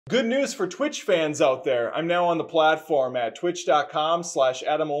Good news for Twitch fans out there. I'm now on the platform at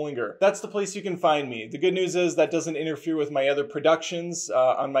twitch.com/Adam Olinger. That's the place you can find me. The good news is that doesn't interfere with my other productions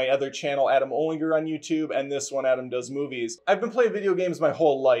on my other channel, Adam Olinger on YouTube, and this one, Adam Does Movies. I've been playing video games my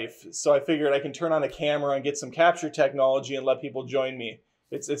whole life, so I figured I can turn on a camera and get some capture technology and let people join me.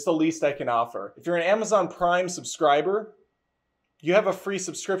 It's the least I can offer. If you're an Amazon Prime subscriber, you have a free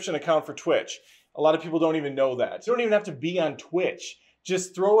subscription account for Twitch. A lot of people don't even know that. You don't even have to be on Twitch.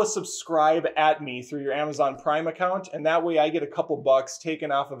 Just throw a subscribe at me through your Amazon Prime account, and that way I get a couple bucks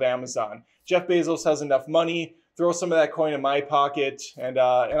taken off of Amazon. Jeff Bezos has enough money. Throw some of that coin in my pocket, and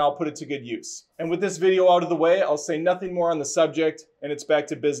I'll put it to good use. And with this video out of the way, I'll say nothing more on the subject, and it's back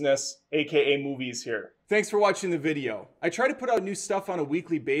to business, aka movies here. Thanks for watching the video. I try to put out new stuff on a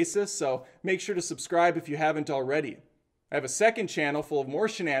weekly basis, so make sure to subscribe if you haven't already. I have a second channel full of more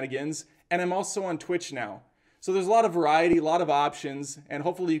shenanigans, and I'm also on Twitch now. So there's a lot of variety, a lot of options, and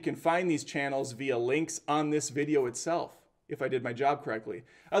hopefully you can find these channels via links on this video itself, if I did my job correctly.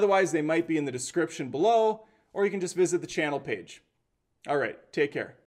 Otherwise, they might be in the description below, or you can just visit the channel page. All right, take care.